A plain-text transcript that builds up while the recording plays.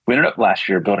We ended up last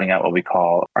year building out what we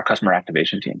call our customer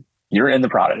activation team. You're in the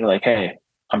product. You're like, hey,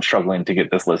 I'm struggling to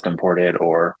get this list imported,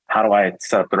 or how do I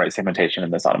set up the right segmentation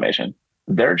in this automation?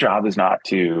 Their job is not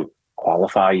to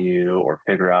qualify you or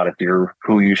figure out if you're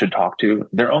who you should talk to.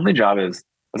 Their only job is,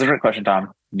 that's a great question,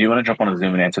 Tom. Do you want to jump on a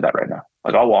Zoom and answer that right now?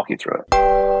 Like, I'll walk you through it.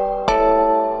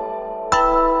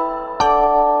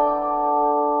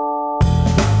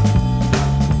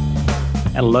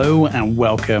 Hello and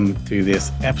welcome to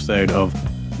this episode of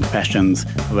Confessions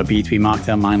of a B2B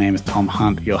Marketer. My name is Tom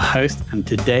Hunt, your host, and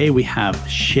today we have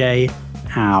Shay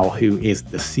Howe, who is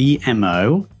the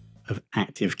CMO of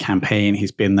ActiveCampaign.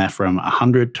 He's been there from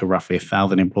 100 to roughly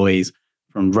 1,000 employees,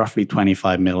 from roughly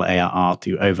 25 mil ARR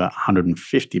to over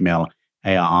 150 mil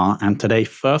ARR. And today,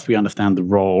 first, we understand the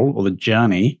role or the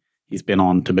journey he's been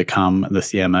on to become the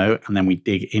CMO, and then we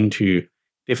dig into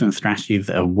different strategies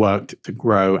that have worked to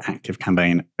grow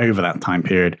ActiveCampaign over that time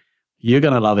period. You're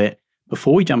going to love it.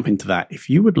 Before we jump into that, if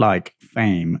you would like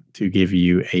Fame to give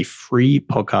you a free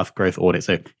podcast growth audit,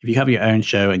 so if you have your own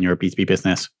show and you're a B2B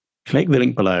business, click the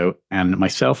link below and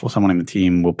myself or someone in the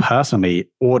team will personally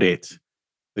audit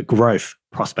the growth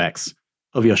prospects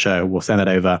of your show. We'll send it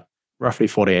over roughly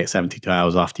 48, 72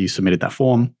 hours after you submitted that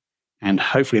form. And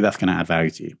hopefully that's going to add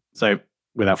value to you. So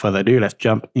without further ado, let's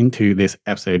jump into this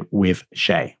episode with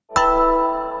Shay.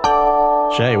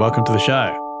 Shay, welcome to the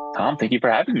show. Tom, thank you for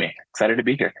having me. Excited to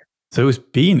be here. So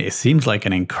it seems like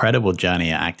an incredible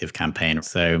journey at ActiveCampaign.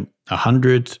 So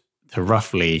 100 to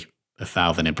roughly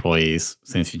 1,000 employees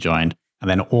since you joined. And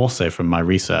then also from my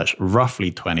research,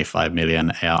 roughly 25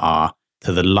 million ARR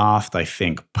to the last, I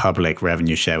think, public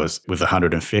revenue share was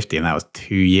 150. And that was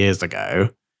 2 years ago.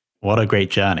 What a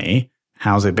great journey.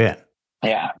 How's it been?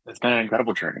 Yeah, it's been an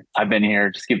incredible journey. I've been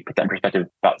here, just to put that in perspective,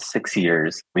 about 6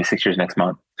 years. It'll be 6 years next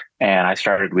month. And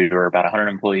we were about 100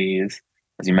 employees.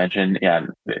 As you mentioned,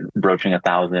 broaching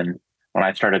 1,000. When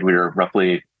I started, we were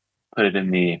roughly put it in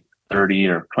the 30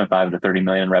 or 25 to 30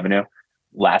 million revenue.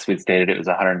 Last we'd stated it was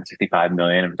 165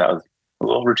 million. That was a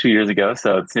little over 2 years ago.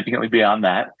 So it's significantly beyond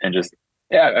that. And just,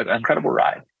 an incredible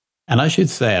ride. And I should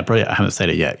say, I haven't said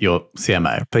it yet, you're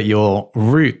CMO, but your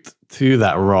route to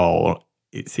that role,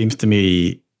 it seems to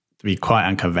me to be quite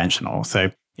unconventional.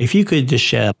 So if you could just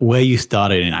share where you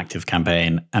started in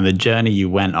ActiveCampaign and the journey you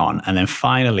went on, and then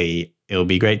finally, it would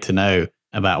be great to know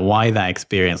about why that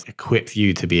experience equipped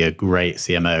you to be a great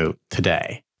CMO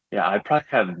today. Yeah, I probably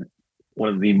have one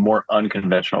of the more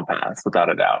unconventional paths,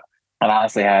 without a doubt. And I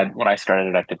honestly when I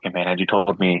started at ActiveCampaign, had you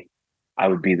told me I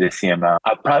would be the CMO,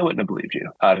 I probably wouldn't have believed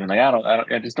you. I'd been like,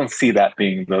 I just don't see that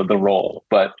being the role.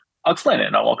 But I'll explain it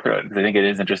and I'll walk through it because I think it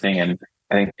is interesting and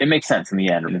I think it makes sense in the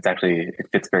end, and it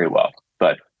fits very well.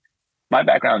 But my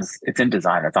background it's in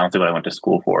design. That's honestly what I went to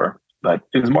school for. But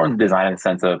it was more in design in the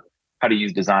sense of how to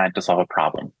use design to solve a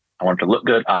problem. I wanted to look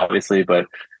good, obviously, but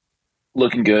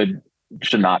looking good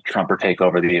should not trump or take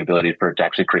over the ability for it to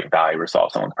actually create value or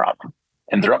solve someone's problem.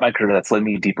 And throughout my career, that's led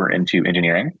me deeper into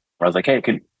engineering, where I was like, hey,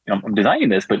 I'm designing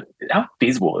this, but how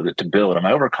feasible is it to build? Am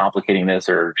I overcomplicating this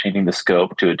or changing the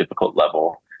scope to a difficult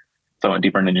level? So I went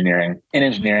deeper in engineering. In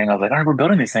engineering, I was like, all right, we're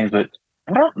building these things, but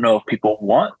I don't know if people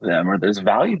want them or there's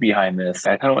value behind this.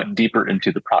 I kind of went deeper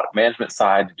into the product management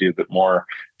side to do a bit more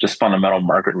just fundamental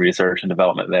market research and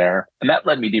development there. And that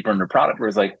led me deeper into product where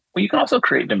it's like, well, you can also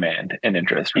create demand and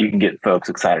interest. You can get folks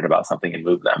excited about something and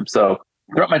move them. So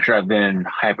throughout my career, I've been in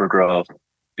hyper growth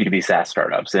B2B SaaS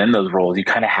startups. And in those roles, you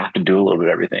kind of have to do a little bit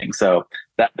of everything. So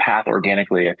that path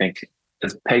organically, I think,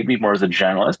 has pegged me more as a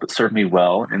generalist, but served me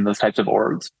well in those types of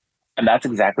orgs. And that's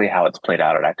exactly how it's played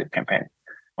out at ActiveCampaign.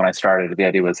 When I started, the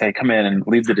idea was, hey, come in and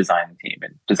lead the design team,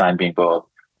 and design being both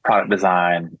product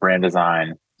design, brand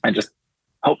design, and just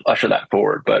help usher that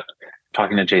forward. But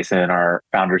talking to Jason, our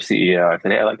founder CEO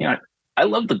today, I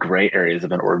love the gray areas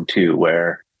of an org too,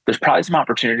 where there's probably some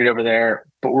opportunity over there,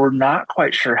 but we're not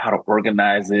quite sure how to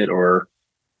organize it or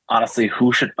honestly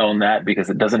who should own that because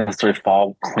it doesn't necessarily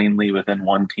fall cleanly within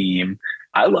one team.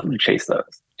 I love to chase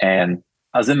those. And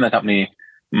I was in the company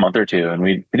a month or two, and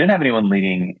we didn't have anyone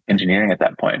leading engineering at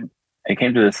that point. It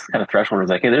came to this kind of threshold where it was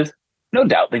like, hey, there's no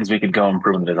doubt things we could go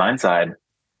improve on the design side.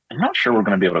 I'm not sure we're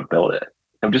going to be able to build it.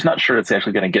 I'm just not sure it's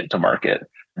actually going to get to market.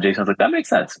 And Jason was like, that makes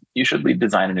sense. You should lead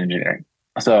design and engineering.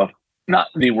 So not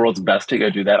the world's best to go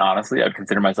do that, honestly. I'd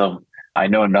consider myself, I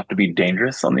know enough to be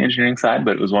dangerous on the engineering side,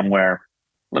 but it was one where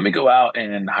let me go out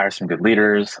and hire some good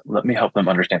leaders. Let me help them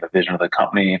understand the vision of the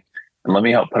company. And let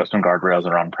me help put up some guardrails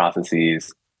around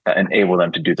processes that enable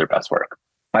them to do their best work.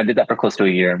 I did that for close to a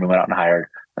year, and we went out and hired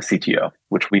a CTO,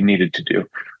 which we needed to do.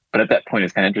 But at that point,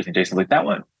 it's kind of interesting. Jason's like, that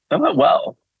went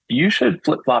well. You should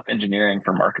flip-flop engineering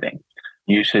for marketing.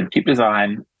 You should keep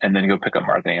design and then go pick up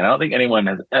marketing. And I don't think anyone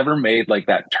has ever made like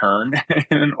that turn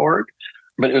in an org,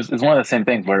 but it was one of the same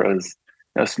things where it was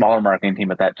a smaller marketing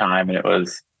team at that time. And it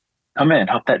was come in,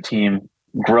 help that team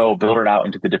grow, build it out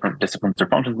into the different disciplines or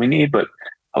functions we need, but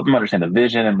help them understand the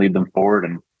vision and lead them forward.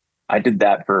 And I did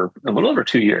that for a little over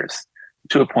 2 years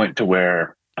to a point to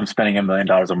where I'm spending $1 million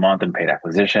a month in paid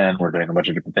acquisition. We're doing a bunch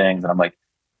of different things. And I'm like,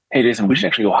 hey, Jason, we should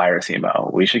actually go hire a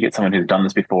CMO. We should get someone who's done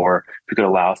this before, who could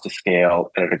allow us to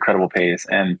scale at an incredible pace.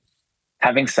 And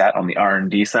having sat on the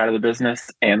R&D side of the business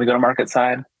and the go-to-market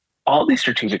side, all these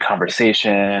strategic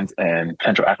conversations and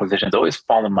potential acquisitions always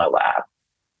fall in my lap.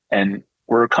 And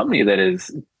we're a company that is,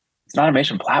 it's an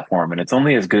automation platform, and it's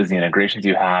only as good as the integrations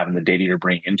you have and the data you're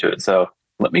bringing into it. So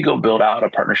let me go build out a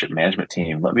partnership management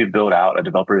team. Let me build out a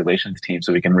developer relations team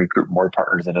so we can recruit more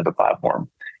partners into the platform.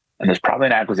 And there's probably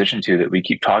an acquisition too that we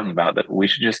keep talking about that we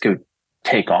should just go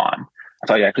take on.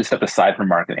 So I actually stepped aside from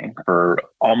marketing for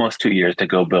almost 2 years to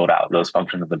go build out those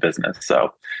functions of the business.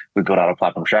 So we built out a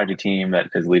platform strategy team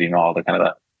that is leading all the kind of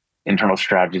the internal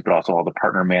strategies, but also all the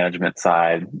partner management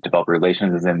side. Developer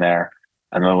relations is in there.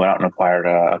 And then we went out and acquired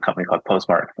a company called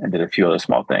Postmark and did a few other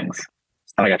small things.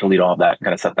 And I got to lead all of that and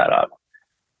kind of set that up.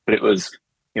 But it was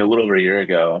a little over a year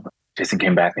ago, Jason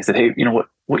came back and he said, hey,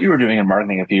 what you were doing in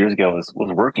marketing a few years ago was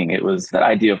working. It was that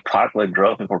idea of product-led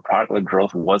growth before product-led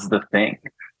growth was the thing,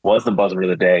 was the buzzword of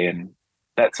the day. And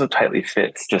that so tightly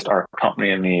fits just our company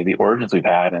and the origins we've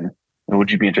had. And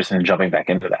would you be interested in jumping back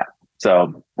into that?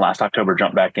 So last October,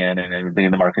 jumped back in and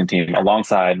being the marketing team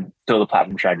alongside still the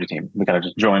platform strategy team. We kind of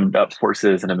just joined up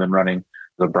forces and have been running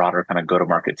the broader kind of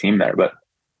go-to-market team there. But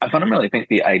I fundamentally think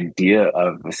the idea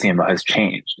of the CMO has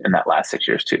changed in that last 6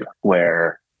 years too,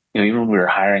 where even when we were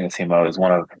hiring a CMO,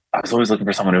 I was always looking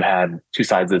for someone who had two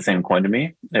sides of the same coin to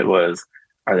me. It was,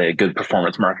 are they a good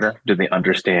performance marketer? Do they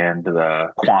understand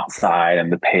the quant side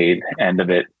and the paid end of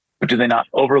it? But do they not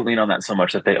overlean on that so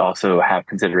much that they also have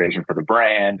consideration for the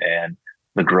brand and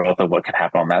the growth of what can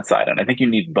happen on that side? And I think you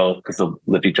need both because they'll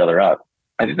lift each other up.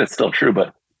 I think that's still true,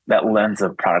 but that lens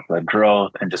of product-led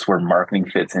growth and just where marketing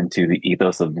fits into the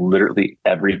ethos of literally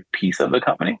every piece of the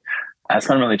company has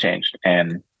fundamentally changed.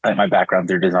 And I think my background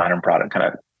through design and product kind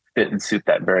of fit and suit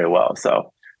that very well.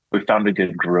 So we found a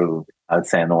good groove, I would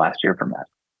say, in the last year from that.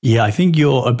 Yeah, I think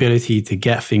your ability to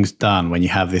get things done when you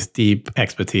have this deep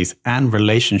expertise and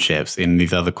relationships in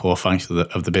these other core functions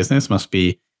of the business must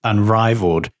be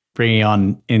unrivaled. Bringing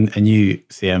on in a new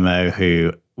CMO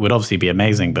who would obviously be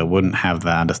amazing, but wouldn't have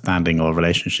that understanding or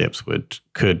relationships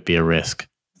could be a risk.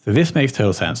 So this makes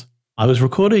total sense. I was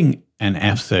recording an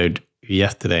episode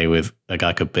yesterday with a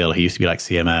guy called Bill. He used to be like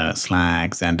CMO at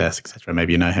Slack, Zendesk, etc.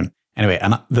 Maybe you know him. Anyway,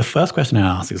 and the first question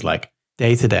I asked is like,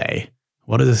 day to day,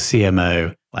 what does a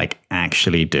CMO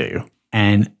actually do?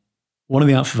 And one of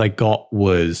the answers I got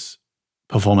was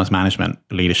performance management,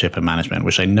 leadership and management,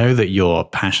 which I know that you're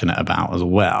passionate about as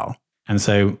well. And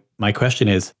so my question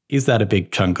is that a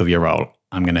big chunk of your role?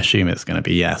 I'm going to assume it's going to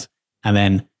be yes. And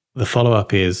then the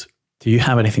follow-up is, do you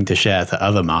have anything to share to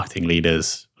other marketing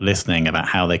leaders listening about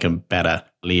how they can better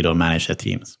lead or manage their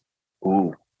teams?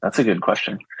 Ooh, that's a good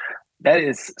question. That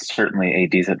is certainly a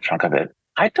decent chunk of it.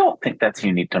 I don't think that's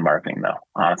unique to marketing, though.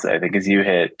 Honestly, I think as you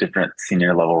hit different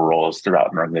senior level roles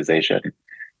throughout an organization,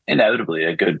 inevitably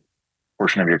a good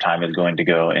portion of your time is going to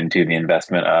go into the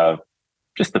investment of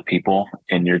just the people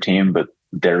in your team, but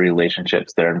their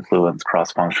relationships, their influence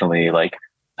cross-functionally,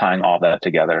 tying all that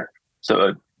together.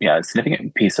 So a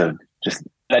significant piece of just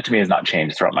that to me has not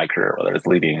changed throughout my career, whether it's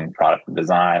leading product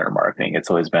design or marketing. It's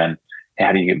always been, hey,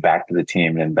 how do you get back to the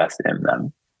team and invest in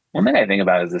them? One thing I think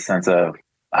about is the sense of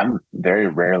I'm very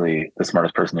rarely the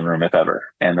smartest person in the room, if ever.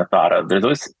 And the thought of there's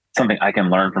always something I can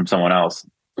learn from someone else.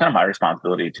 It's kind of my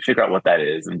responsibility to figure out what that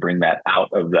is and bring that out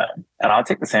of them. And I'll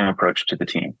take the same approach to the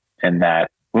team in that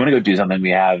we want to go do something.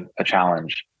 We have a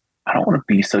challenge. I don't want to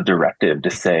be so directive to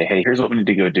say, hey, here's what we need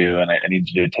to go do. And I need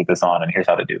you to take this on and here's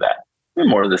how to do that.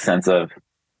 More of the sense of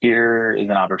here is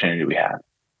an opportunity we have.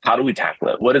 How do we tackle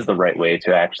it? What is the right way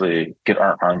to actually get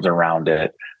our arms around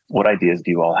it? What ideas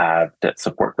do you all have that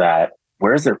support that?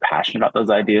 Where is their passion about those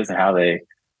ideas and how they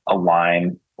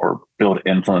align or build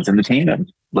influence in the team?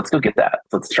 And let's go get that.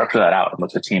 Let's structure that out and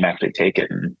let the team actually take it.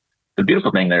 And the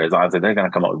beautiful thing there is honestly, they're going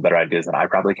to come up with better ideas than I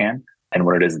probably can. And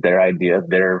when it is their idea,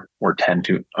 we tend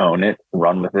to own it,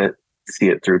 run with it, see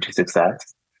it through to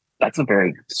success. That's a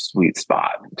very sweet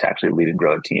spot to actually lead and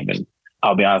grow a team. And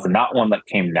I'll be honest, not one that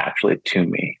came naturally to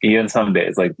me. Even some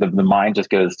days, the mind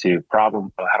just goes to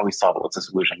problem. How do we solve it? What's the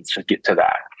solution? Let's just get to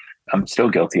that. I'm still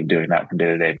guilty of doing that from day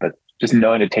to day, but just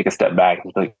knowing to take a step back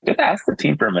and just ask the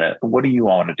team for a minute, what do you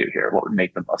all want to do here? What would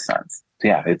make the most sense? So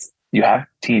yeah, it's You have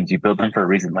teams, you build them for a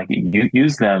reason. Like you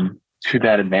use them to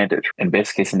that advantage. In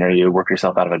best case scenario, you work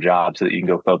yourself out of a job so that you can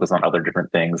go focus on other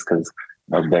different things because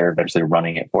they're eventually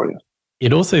running it for you.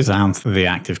 It also sounds that the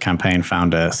Active Campaign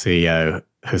founder, CEO,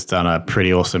 has done a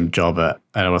pretty awesome job at,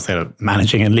 I don't want to say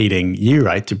managing and leading you,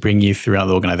 right, to bring you throughout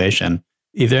the organization.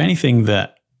 Is there anything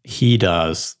that he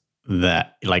does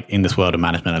that, like in this world of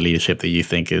management and leadership, that you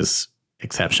think is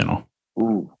exceptional?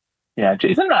 Ooh. Yeah,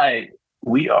 Jason and I,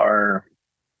 we're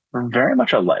very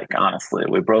much alike, honestly.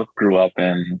 We both grew up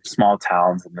in small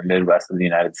towns in the Midwest of the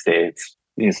United States.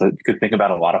 So you could think about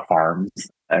a lot of farms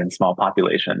and small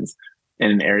populations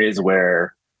in areas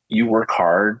where you work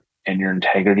hard and your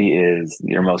integrity is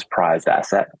your most prized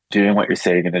asset. Doing what you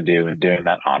say you're going to do and doing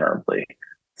that honorably,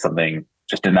 something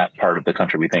just in that part of the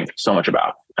country we think so much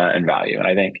about and value. And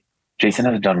I think Jason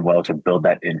has done well to build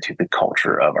that into the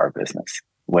culture of our business,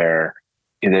 where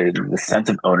the sense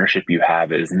of ownership you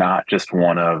have is not just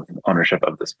one of ownership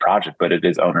of this project, but it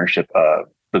is ownership of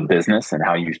the business and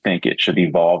how you think it should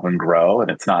evolve and grow. And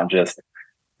it's not just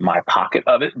my pocket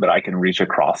of it, but I can reach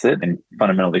across it and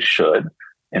fundamentally should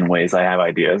in ways I have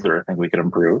ideas or think we could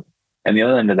improve. And the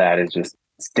other end of that is just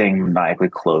staying maniacally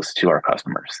close to our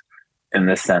customers in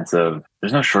this sense of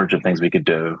there's no shortage of things we could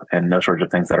do and no shortage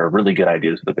of things that are really good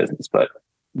ideas for the business, but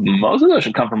most of those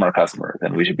should come from our customers,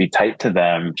 and we should be tight to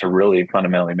them to really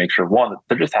fundamentally make sure, one, that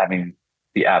they're just having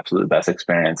the absolute best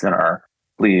experience and are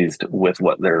pleased with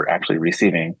what they're actually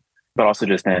receiving, but also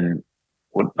just in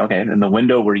the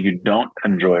window where you don't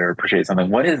enjoy or appreciate something,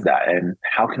 what is that and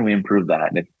how can we improve that?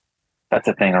 And if that's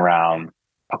a thing around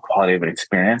a quality of an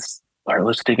experience, all right,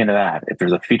 let's dig into that. If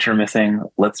there's a feature missing,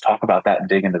 let's talk about that and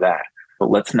dig into that. But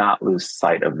let's not lose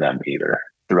sight of them either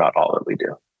throughout all that we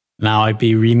do. Now, I'd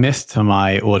be remiss to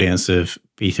my audience of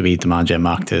B2B demand gen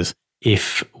marketers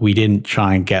if we didn't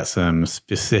try and get some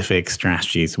specific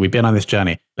strategies. We've been on this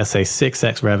journey, let's say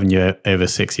 6x revenue over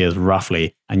 6 years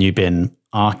roughly, and you've been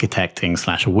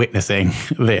architecting/witnessing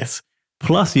this.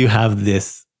 Plus you have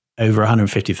this over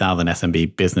 150,000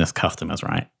 SMB business customers,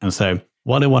 right? And so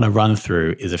what I want to run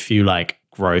through is a few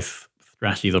growth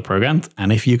strategies or programs.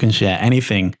 And if you can share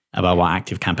anything about what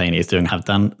Active Campaign is doing, have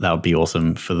done, that would be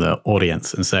awesome for the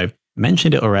audience. And so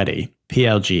mentioned it already,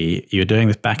 PLG, you were doing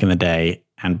this back in the day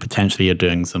and potentially you're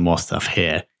doing some more stuff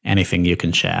here. Anything you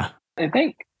can share? I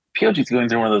think PLG is going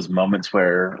through one of those moments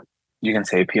where you can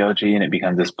say PLG and it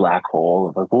becomes this black hole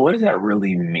of well, what does that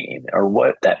really mean? Or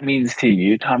what that means to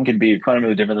you, Tom, can be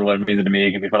fundamentally different than what it means to me.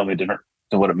 It can be fundamentally different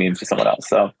than what it means to someone else.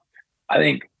 So I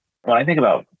think when I think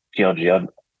about PLG, I'm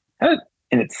kind of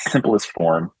in its simplest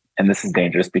form, and this is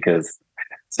dangerous because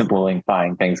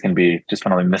simplifying things can be just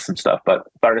fundamentally miss some stuff. But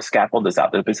if I were to scaffold this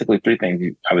out, there's basically three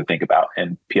things I would think about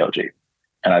in PLG.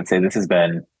 And I'd say this has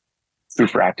been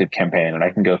super active campaign, and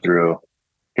I can go through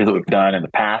here's what we've done in the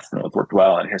past and what's worked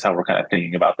well, and here's how we're kind of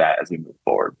thinking about that as we move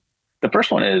forward. The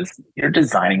first one is you're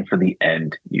designing for the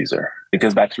end user. It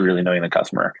goes back to really knowing the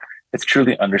customer. It's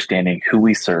truly understanding who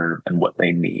we serve and what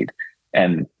they need.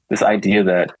 And this idea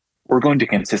that we're going to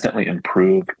consistently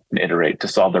improve and iterate to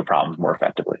solve their problems more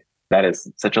effectively. That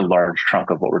is such a large chunk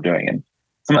of what we're doing. And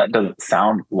some of that doesn't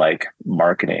sound like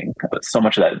marketing, but so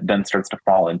much of that then starts to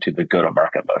fall into the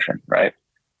go-to-market motion, right?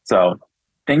 So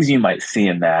things you might see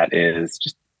in that is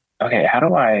just, okay, how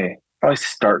do I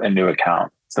start a new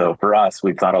account? So for us,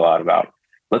 we've thought a lot about,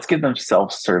 let's give them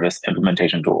self-service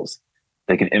implementation tools.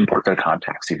 They can import their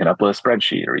contacts. You can upload a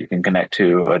spreadsheet or you can connect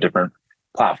to a different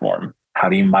platform. How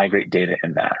do you migrate data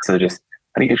in that? So just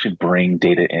how do you actually bring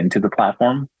data into the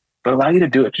platform, but allow you to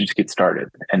do it to just get started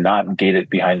and not gate it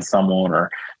behind someone or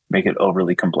make it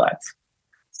overly complex.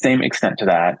 Same extent to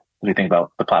that, as we think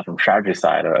about the platform strategy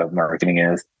side of marketing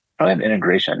is probably have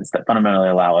integrations that fundamentally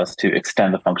allow us to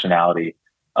extend the functionality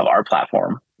of our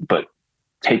platform, but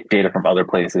take data from other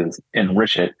places,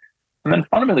 enrich it, and then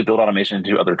fundamentally build automation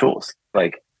into other tools.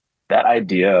 Like that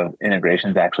idea of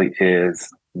integrations actually is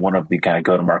one of the kind of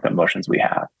go-to-market motions we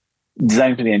have.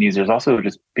 Designing for the end user is also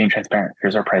just being transparent.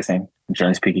 Here's our pricing,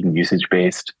 generally speaking,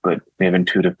 usage-based, but we have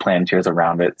intuitive plan tiers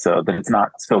around it so that it's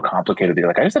not so complicated. You're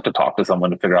like, I just have to talk to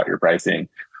someone to figure out your pricing,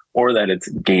 or that it's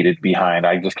gated behind,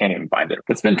 I just can't even find it.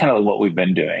 That's been kind of what we've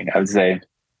been doing. I would say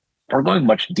we're going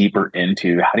much deeper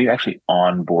into how do you actually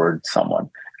onboard someone,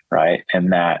 right?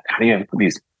 And that, how do you have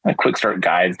these quick start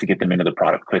guides to get them into the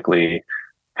product quickly?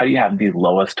 How do you have the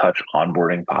lowest touch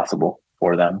onboarding possible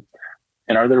for them?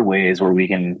 And are there ways where we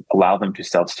can allow them to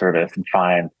self-service and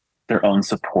find their own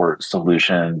support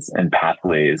solutions and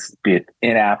pathways, be it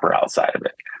in-app or outside of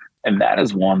it? And that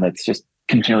is one that's just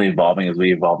continually evolving as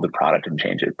we evolve the product and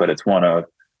change it. But it's one of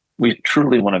we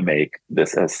truly want to make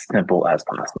this as simple as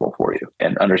possible for you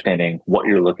and understanding what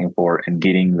you're looking for and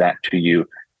getting that to you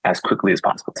as quickly as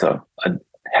possible. So a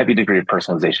heavy degree of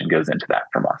personalization goes into that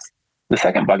from us. The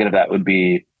second bucket of that would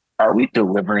be, are we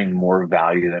delivering more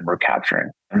value than we're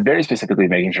capturing? And very specifically,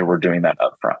 making sure we're doing that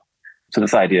upfront. So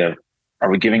this idea of,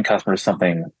 are we giving customers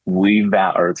something they're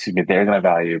going to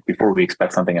value before we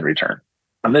expect something in return?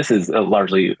 And this is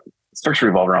largely starts to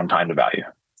revolve around time to value.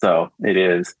 So it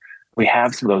is, we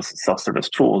have some of those self-service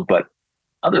tools, but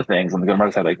other things on the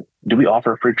go-to-market side, like, do we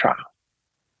offer a free trial?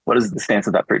 What is the stance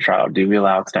of that free trial? Do we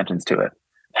allow extensions to it?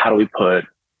 How do we put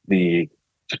the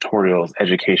tutorials,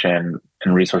 education,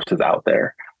 and resources out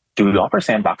there? Do we offer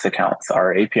sandbox accounts?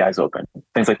 Are APIs open?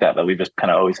 Things like that we've just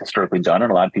kind of always historically done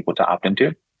and allowed people to opt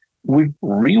into. We've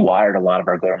rewired a lot of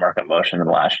our go-to-market motion in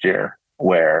the last year,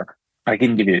 where I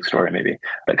can give you a story maybe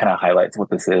that kind of highlights what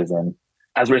this is. And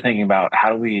as we're thinking about how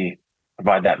do we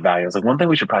provide that value, it's like one thing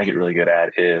we should probably get really good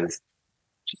at is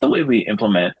just the way we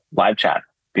implement live chat,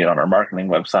 be it on our marketing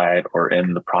website or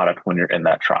in the product when you're in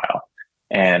that trial.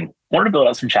 And wanted to build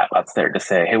out some chatbots there to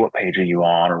say, hey, what page are you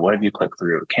on? Or what have you clicked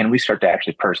through? Can we start to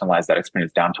actually personalize that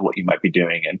experience down to what you might be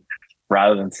doing? And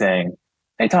rather than saying,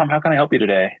 hey, Tom, how can I help you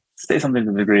today? Say something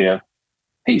to the degree of,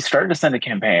 hey, you started to send a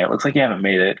campaign. It looks like you haven't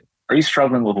made it. Are you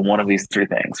struggling with one of these three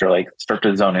things? Or like start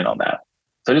to zone in on that.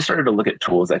 So I just started to look at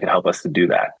tools that could help us to do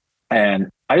that. And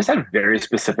I just had very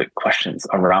specific questions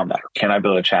around that. Can I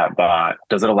build a chat bot?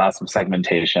 Does it allow some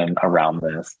segmentation around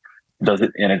this? Does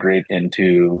it integrate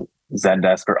into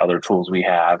Zendesk or other tools we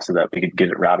have so that we could get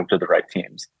it routed to the right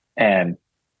teams? And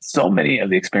so many of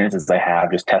the experiences I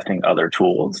have just testing other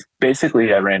tools,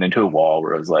 basically I ran into a wall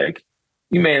where it was like,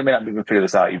 you may or may not be able to figure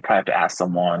this out. You probably have to ask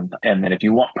someone. And then if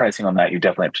you want pricing on that, you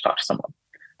definitely have to talk to someone.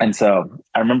 And so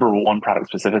I remember one product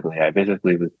specifically, I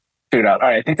basically figured out, all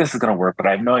right, I think this is going to work, but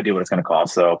I have no idea what it's going to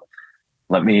cost. So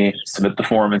let me submit the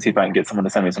form and see if I can get someone to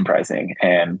send me some pricing.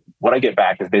 And what I get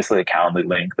back is basically a Calendly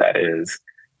link that is,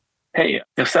 hey,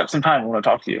 you'll set up some time. I want to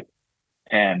talk to you.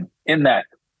 And in that,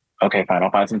 okay, fine,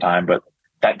 I'll find some time. But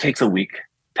that takes a week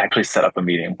to actually set up a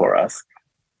meeting for us.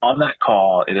 On that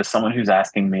call, it is someone who's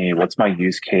asking me, what's my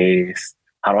use case?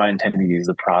 How do I intend to use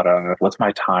the product? What's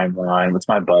my timeline? What's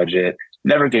my budget?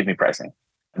 Never gave me pricing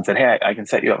and said, hey, I can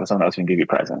set you up with someone else who can give you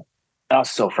pricing. And I was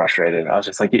so frustrated. I was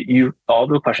just like, all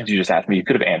the questions you just asked me, you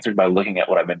could have answered by looking at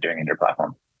what I've been doing in your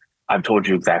platform. I've told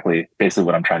you exactly basically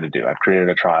what I'm trying to do. I've created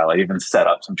a trial. I even set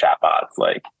up some chatbots.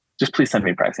 Like, just please send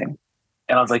me pricing.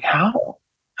 And I was like, how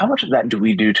much of that do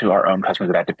we do to our own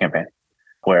customers at ActiveCampaign?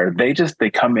 Where they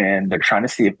come in, they're trying to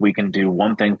see if we can do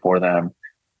one thing for them.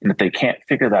 And if they can't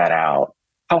figure that out,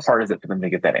 how hard is it for them to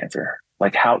get that answer?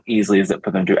 Like, how easily is it for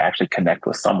them to actually connect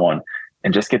with someone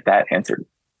and just get that answered?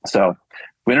 So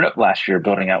we ended up last year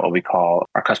building out what we call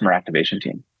our customer activation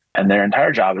team. And their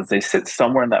entire job is they sit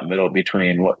somewhere in that middle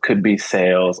between what could be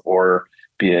sales or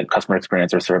be it customer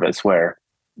experience or service, where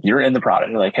you're in the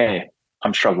product. You're like, hey,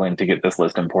 I'm struggling to get this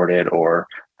list imported, or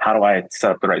how do I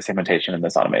set up the right segmentation in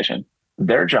this automation?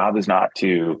 Their job is not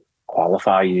to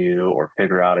qualify you or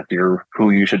figure out if you're who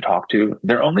you should talk to.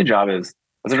 Their only job is,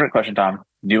 that's a great question, Tom.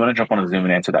 Do you want to jump on a Zoom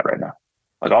and answer that right now?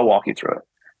 Like, I'll walk you through it.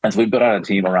 And so we built out a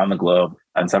team around the globe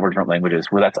in several different languages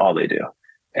where that's all they do.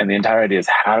 And the entire idea is,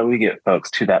 how do we get folks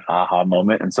to that aha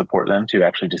moment and support them to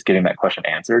actually just getting that question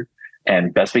answered?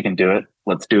 And best we can do it,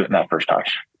 let's do it in that first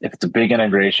touch. If it's a big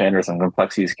integration or some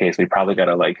complex use case, we probably got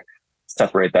to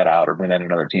separate that out or bring that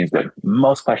in other teams. But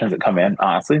most questions that come in,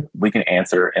 honestly, we can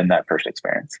answer in that first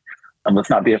experience. And let's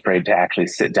not be afraid to actually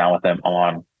sit down with them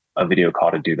on a video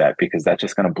call to do that, because that's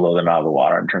just going to blow them out of the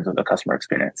water in terms of the customer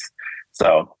experience.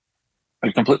 So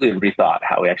we've completely rethought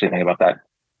how we actually think about that,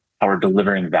 how we're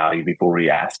delivering value before we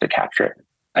ask to capture it.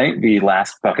 I think the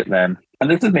last bucket then, and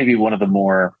this is maybe one of the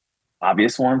more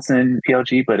obvious ones in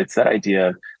PLG, but it's that idea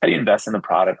of, how do you invest in the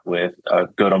product with a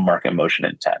go-to-market motion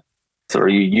intent? So are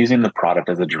you using the product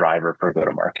as a driver for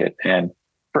go-to-market? And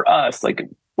for us,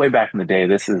 way back in the day,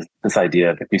 this is this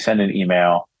idea of, if you send an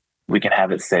email, we can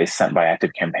have it say sent by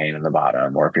ActiveCampaign in the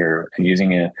bottom. Or if you're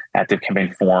using an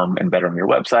ActiveCampaign form embedded on your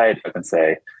website, it can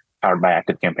say powered by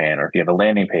ActiveCampaign. Or if you have a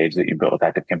landing page that you built with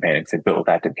ActiveCampaign, it can say built with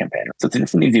ActiveCampaign. So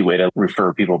it's an easy way to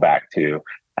refer people back to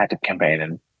ActiveCampaign.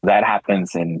 And that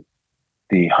happens in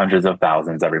the hundreds of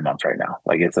thousands every month right now.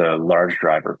 It's a large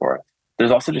driver for us.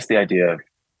 There's also just the idea of,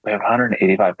 we have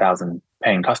 185,000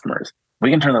 paying customers.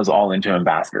 We can turn those all into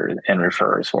ambassadors and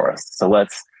referrers for us. So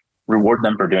let's reward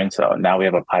them for doing so. And now we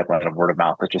have a pipeline of word of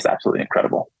mouth that's just absolutely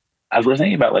incredible. As we're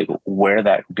thinking about where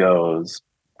that goes,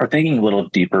 we're thinking a little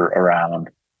deeper around,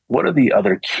 what are the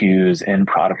other cues in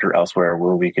product or elsewhere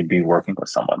where we could be working with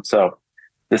someone? So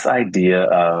this idea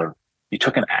of you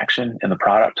took an action in the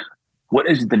product. What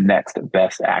is the next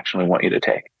best action we want you to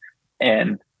take?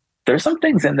 And there's some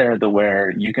things in there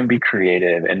where you can be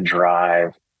creative and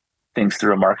drive things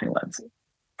through a marketing lens.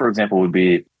 For example, would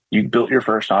be you built your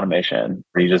first automation,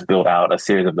 or you just built out a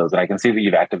series of those, and I can see that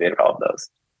you've activated all of those.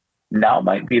 Now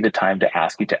might be the time to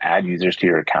ask you to add users to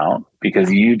your account because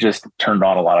you just turned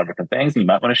on a lot of different things. You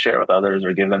might want to share it with others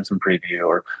or give them some preview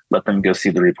or let them go see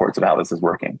the reports of how this is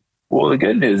working. Well, the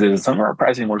good news is some of our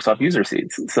pricing works off user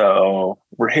seats. So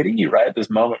we're hitting you right at this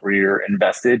moment where you're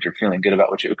invested, you're feeling good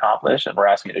about what you accomplished, and we're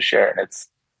asking you to share it. And it's,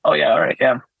 oh yeah, all right,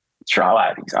 yeah, sure, I'll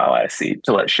add a seat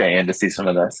to let Shay in to see some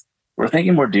of this. We're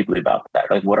thinking more deeply about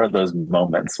that. Like, what are those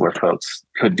moments where folks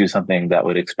could do something that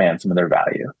would expand some of their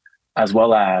value? As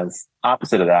well as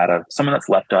opposite of that, of someone that's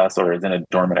left us or is in a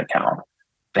dormant account,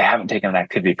 they haven't taken an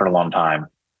activity for a long time.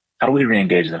 How do we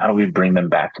re-engage them? How do we bring them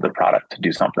back to the product to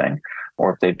do something?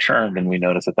 Or if they've churned and we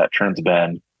notice that churn's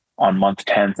been on month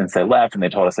 10 since they left and they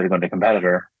told us they're going to a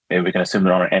competitor, maybe we can assume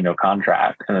they're on an annual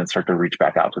contract and then start to reach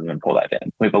back out to them and pull that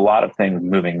in. We have a lot of things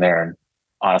moving there. And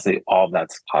honestly, all of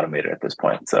that's automated at this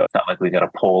point. So it's not like we got to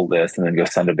pull this and then go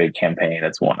send a big campaign.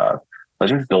 It's one of,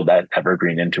 let's just build that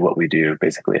evergreen into what we do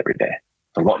basically every day.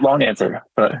 So long answer,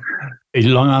 but a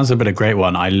long answer, but a great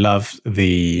one. I love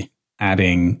the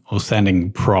adding or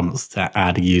sending prompts to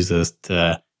add users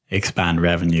to expand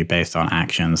revenue based on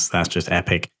actions. That's just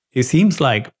epic. It seems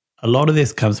like a lot of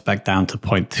this comes back down to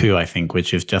point 2, I think,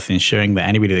 which is just ensuring that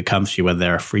anybody that comes to you, whether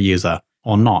they're a free user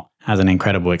or not, has an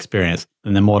incredible experience.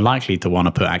 And they're more likely to want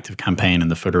to put active campaign in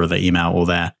the footer of their email, or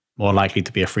they're more likely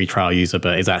to be a free trial user,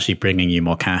 but is actually bringing you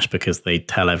more cash because they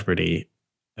tell everybody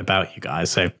about you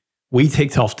guys. So we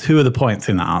ticked off 2 of the points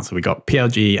in that answer. We got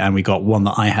PLG and we got one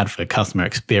that I had for customer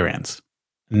experience.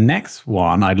 Next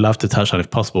one, I'd love to touch on if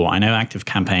possible. I know Active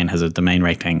Campaign has a domain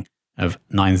rating of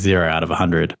 90 out of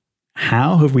 100.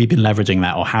 How have we been leveraging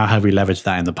that, or how have we leveraged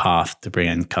that in the past to bring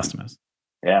in customers?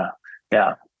 Yeah.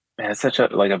 Man, it's such a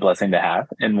blessing to have,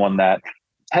 and one that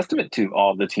testament to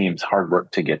all the team's hard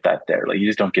work to get that there. Like, you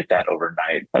just don't get that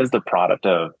overnight. That is the product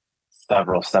of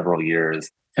several years,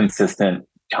 consistent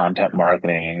content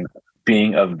marketing,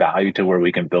 being of value to where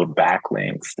we can build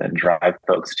backlinks and drive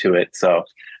folks to it. So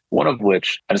one of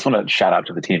which I just want to shout out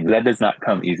to the team. That does not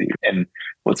come easy. And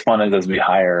what's fun is as we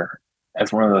hire,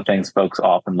 as one of the things folks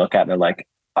often look at, they're like,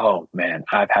 oh man,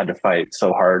 I've had to fight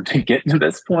so hard to get to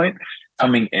this point.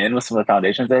 Coming in with some of the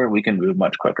foundations there, we can move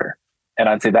much quicker. And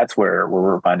I'd say that's where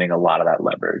we're finding a lot of that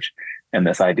leverage, and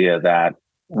this idea that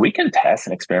we can test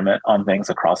and experiment on things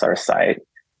across our site.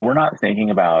 We're not thinking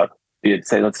about, let's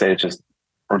say it's just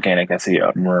organic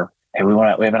SEO, and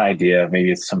we have an idea,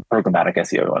 maybe it's some programmatic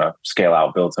SEO. We want to scale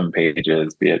out, build some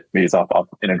pages, maybe it's off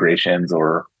integrations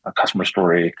or a customer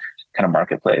story kind of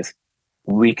marketplace.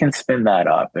 We can spin that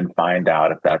up and find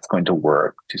out if that's going to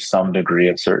work to some degree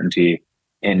of certainty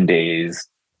in days,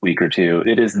 week or two.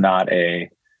 It is not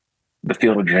the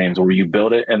field of dreams where you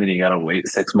build it and then you got to wait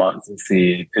 6 months and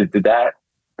see, did that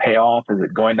pay off? Is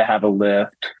it going to have a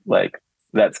lift? Like,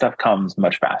 that stuff comes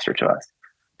much faster to us.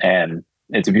 And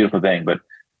it's a beautiful thing, but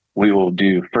we will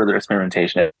do further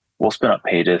experimentation. We'll spin up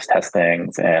pages, test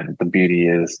things. And the beauty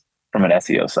is, from an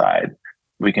SEO side,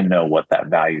 we can know what that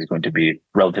value is going to be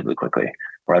relatively quickly.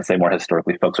 Or I'd say more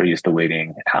historically, folks are used to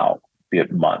waiting out, be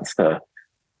it months to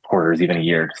quarters, even a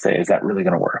year, to say, is that really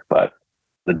going to work? But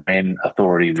the main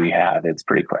authority we have, it's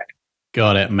pretty quick.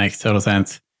 Got it. Makes total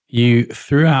sense. You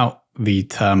threw out the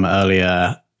term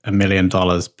earlier, $1 million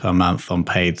per month on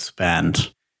paid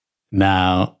spend.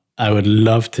 Now, I would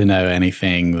love to know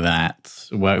anything that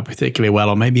worked particularly well,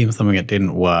 or maybe even something that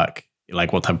didn't work,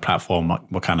 like what type of platform,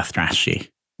 what kind of strategy?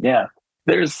 Yeah,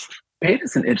 paid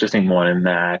is an interesting one in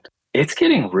that it's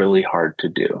getting really hard to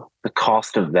do. The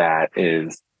cost of that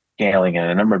is scaling in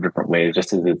a number of different ways,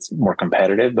 just as it's more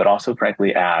competitive, but also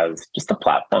frankly, as just the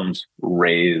platforms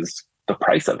raise the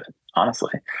price of it.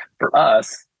 Honestly, for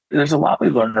us, there's a lot we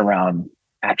learned around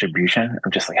attribution,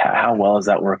 of just like how well is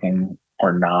that working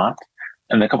or not.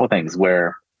 And a couple of things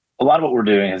where a lot of what we're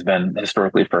doing has been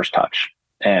historically first touch.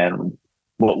 And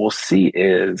what we'll see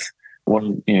is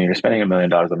when you're spending $1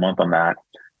 million a month on that,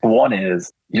 one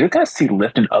is you're going to see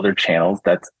lift in other channels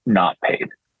that's not paid.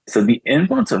 So the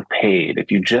influence of paid,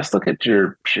 if you just look at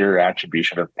your pure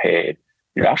attribution of paid,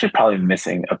 you're actually probably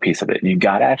missing a piece of it. And you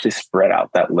got to actually spread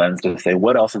out that lens to say,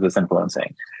 what else is this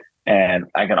influencing? And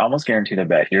I can almost guarantee the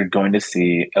bet you're going to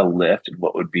see a lift in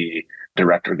what would be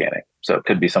direct organic. So it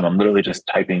could be someone literally just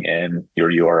typing in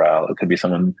your URL. It could be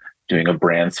someone doing a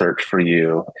brand search for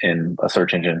you in a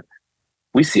search engine.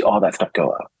 We see all that stuff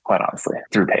go up, quite honestly,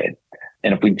 through paid.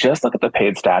 And if we just look at the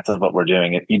paid stats of what we're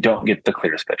doing, you don't get the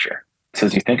clearest picture. So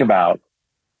as you think about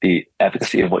the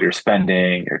efficacy of what you're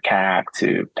spending, your CAC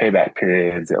to payback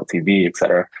periods, LTV, et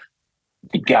cetera.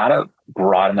 You gotta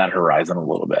broaden that horizon a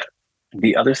little bit.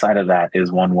 The other side of that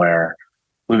is one where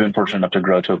we've been fortunate enough to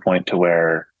grow to a point to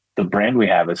where the brand we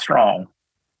have is strong,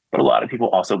 but a lot of people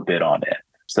also bid on it.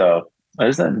 So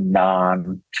there's a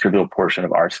non-trivial portion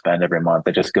of our spend every month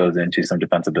that just goes into some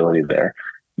defensibility there,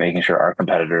 making sure our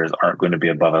competitors aren't going to be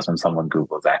above us when someone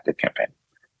Googles ActiveCampaign.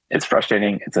 It's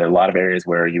frustrating. It's a lot of areas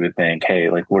where you would think, hey,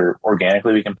 like we're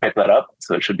organically, we can pick that up,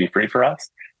 so it should be free for us.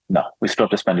 No, we still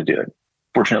have to spend to do it.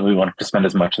 Fortunately, we want to spend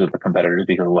as much as the competitors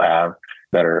because we'll have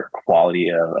better quality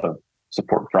of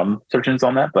support from search engines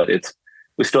on that, but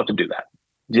we still have to do that.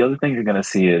 The other thing you're going to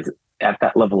see is at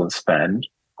that level of spend,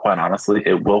 quite honestly,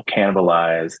 it will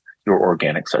cannibalize your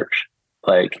organic search.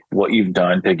 Like what you've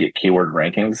done to get keyword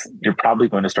rankings, you're probably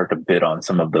going to start to bid on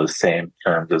some of those same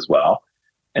terms as well.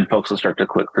 And folks will start to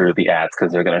click through the ads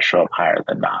because they're going to show up higher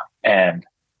than not. And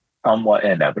somewhat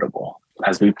inevitable.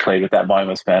 As we play with that volume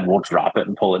of spend, we'll drop it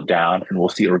and pull it down, and we'll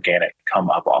see organic come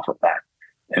up off of that.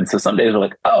 And so some days we're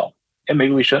like, oh, and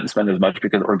maybe we shouldn't spend as much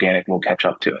because organic will catch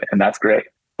up to it. And that's great.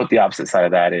 But the opposite side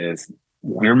of that is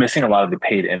we're missing a lot of the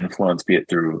paid influence, be it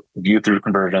through view-through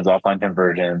conversions, offline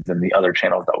conversions, and the other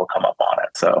channels that will come up on it.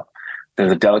 So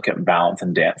there's a delicate balance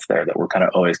and dance there that we're kind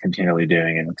of always continually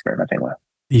doing and experimenting with.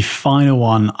 The final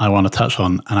one I want to touch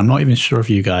on, and I'm not even sure if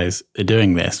you guys are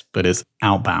doing this, but it's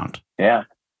outbound. Yeah.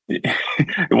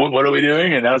 What are we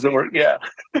doing and how does it work? Yeah.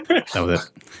 That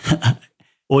was it.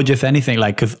 Or just anything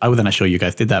like, because I wasn't sure you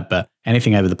guys did that, but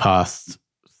anything over the past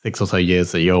 6 or so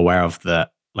years that you're aware of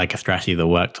that like a strategy that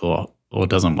worked or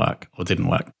doesn't work or didn't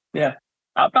work? Yeah.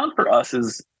 Outbound for us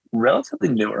is relatively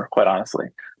newer, quite honestly.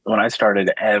 When I started,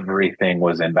 everything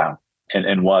was inbound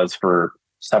and was for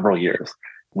several years.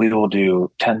 We will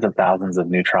do tens of thousands of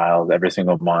new trials every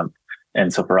single month.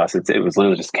 And so for us, it was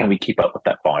literally just, can we keep up with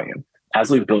that volume? As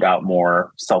we build out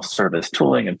more self-service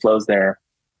tooling and flows there,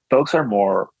 folks are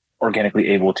more organically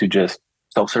able to just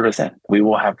self-service in. We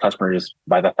will have customers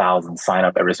by the thousands sign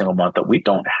up every single month that we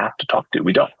don't have to talk to.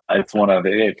 We don't. It's one of,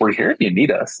 if we're here, you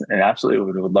need us. And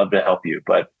absolutely, we would love to help you.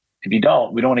 But if you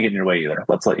don't, we don't want to get in your way either.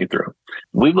 Let's let you through.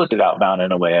 We've looked at outbound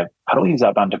in a way of how do we use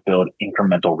outbound to build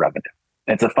incremental revenue?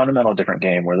 It's a fundamental different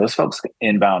game where those folks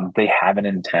inbound, they have an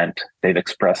intent. They've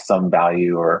expressed some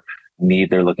value or need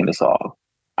they're looking to solve.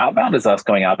 Outbound is us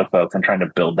going out to folks and trying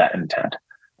to build that intent.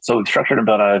 So we've structured and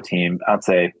built out a team, I'd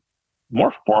say,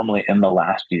 more formally in the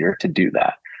last year to do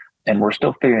that. And we're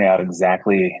still figuring out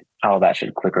exactly how that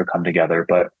should click or come together.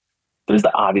 But there's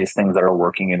the obvious things that are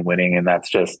working and winning. And that's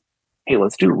just, hey,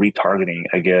 let's do retargeting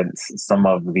against some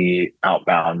of the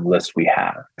outbound lists we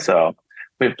have. So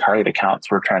we have target accounts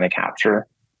we're trying to capture.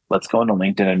 Let's go into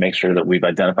LinkedIn and make sure that we've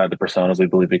identified the personas we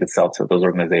believe we could sell to those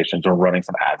organizations. We're running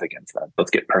some ads against them.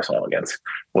 Let's get personal against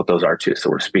what those are too. So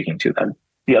we're speaking to them.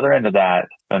 The other end of that has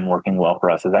been working well for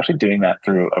us is actually doing that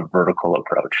through a vertical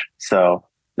approach. So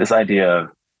this idea of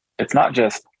it's not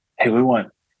just, hey, we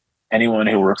want anyone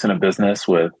who works in a business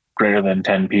with greater than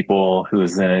 10 people who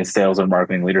is in a sales and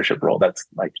marketing leadership role. That's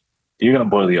like, you're going to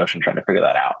boil the ocean trying to figure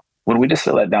that out. When we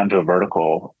distill that down to a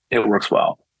vertical, it works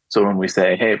well. So when we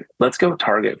say, hey, let's go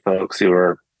target folks who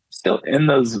are still in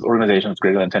those organizations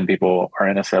greater than 10 people, are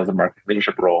in a sales and marketing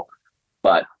leadership role,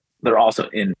 but they're also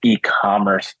in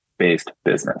e-commerce based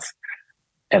business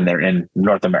and they're in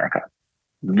North America,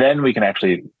 then we can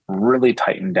actually really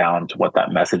tighten down to what that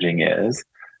messaging is.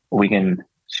 We can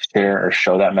share or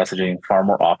show that messaging far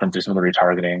more often through some of the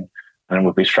retargeting. And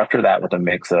if we structure that with a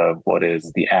mix of what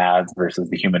is the ads versus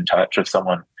the human touch of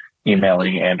someone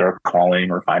emailing and or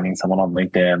calling or finding someone on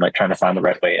LinkedIn, like trying to find the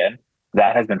right way in,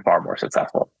 that has been far more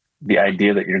successful. The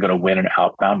idea that you're going to win an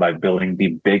outbound by building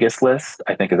the biggest list,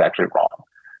 I think is actually wrong.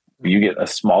 You get a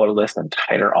smaller list and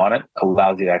tighter on it,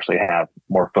 allows you to actually have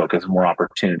more focus, more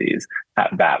opportunities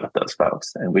at bat with those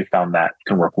folks. And we found that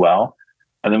can work well.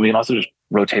 And then we can also just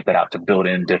rotate that out to build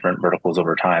in different verticals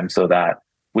over time so that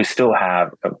we still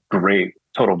have a great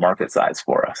total market size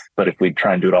for us. But if we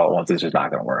try and do it all at once, it's just not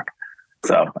going to work.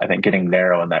 So I think getting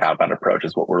narrow in that outbound approach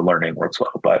is what we're learning works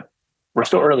well. But we're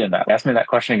still early in that. Ask me that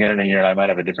question again in a year and I might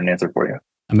have a different answer for you.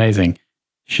 Amazing.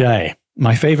 Shay,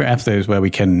 my favorite episodes where we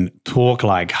can talk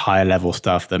like higher level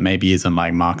stuff that maybe isn't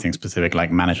like marketing specific,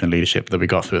 like management leadership that we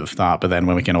got through at the start, but then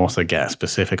when we can also get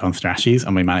specific on strategies,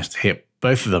 and we managed to hit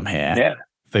both of them here. Yeah.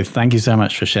 So thank you so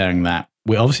much for sharing that.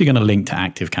 We're obviously going to link to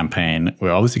ActiveCampaign.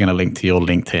 We're obviously going to link to your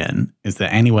LinkedIn. Is there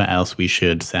anywhere else we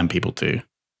should send people to?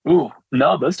 Ooh,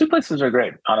 no, those two places are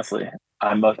great. Honestly,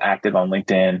 I'm most active on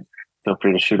LinkedIn. Feel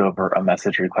free to shoot over a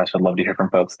message request. I'd love to hear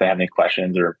from folks if they have any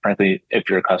questions, or frankly, if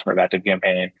you're a customer of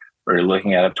ActiveCampaign, or you're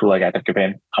looking at a tool like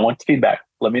ActiveCampaign, I want feedback.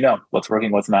 Let me know what's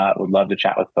working, what's not. Would love to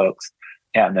chat with folks.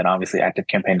 Yeah, and then obviously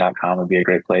activecampaign.com would be a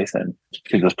great place. And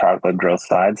through those product-led growth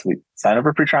sides, we sign up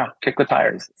for free trial, kick the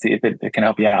tires, see if it can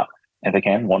help you out. If it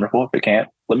can, wonderful. If it can't,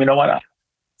 let me know why not.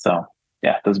 So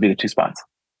yeah, those would be the two spots.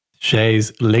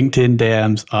 Shay's LinkedIn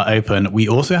DMs are open. We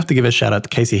also have to give a shout out to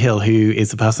Casey Hill, who is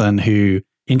the person who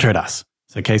introed us.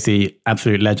 So Casey,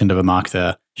 absolute legend of a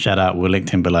marketer. Shout out, we'll link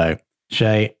him below.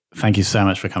 Shay, thank you so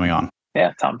much for coming on.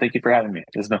 Yeah, Tom, thank you for having me.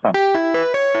 It's been fun.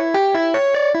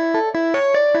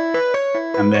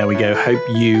 And there we go. Hope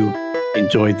you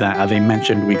enjoyed that. As I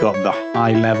mentioned, we got the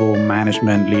high level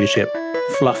management, leadership,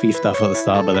 fluffy stuff at the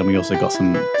start, but then we also got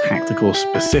some tactical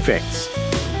specifics.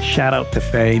 Shout out to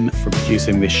Fame for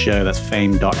producing this show. That's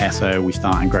fame.so. We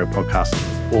start and grow podcasts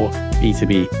for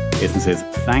B2B businesses.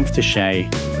 Thanks to Shay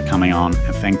for coming on,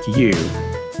 and thank you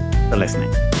for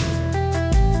listening.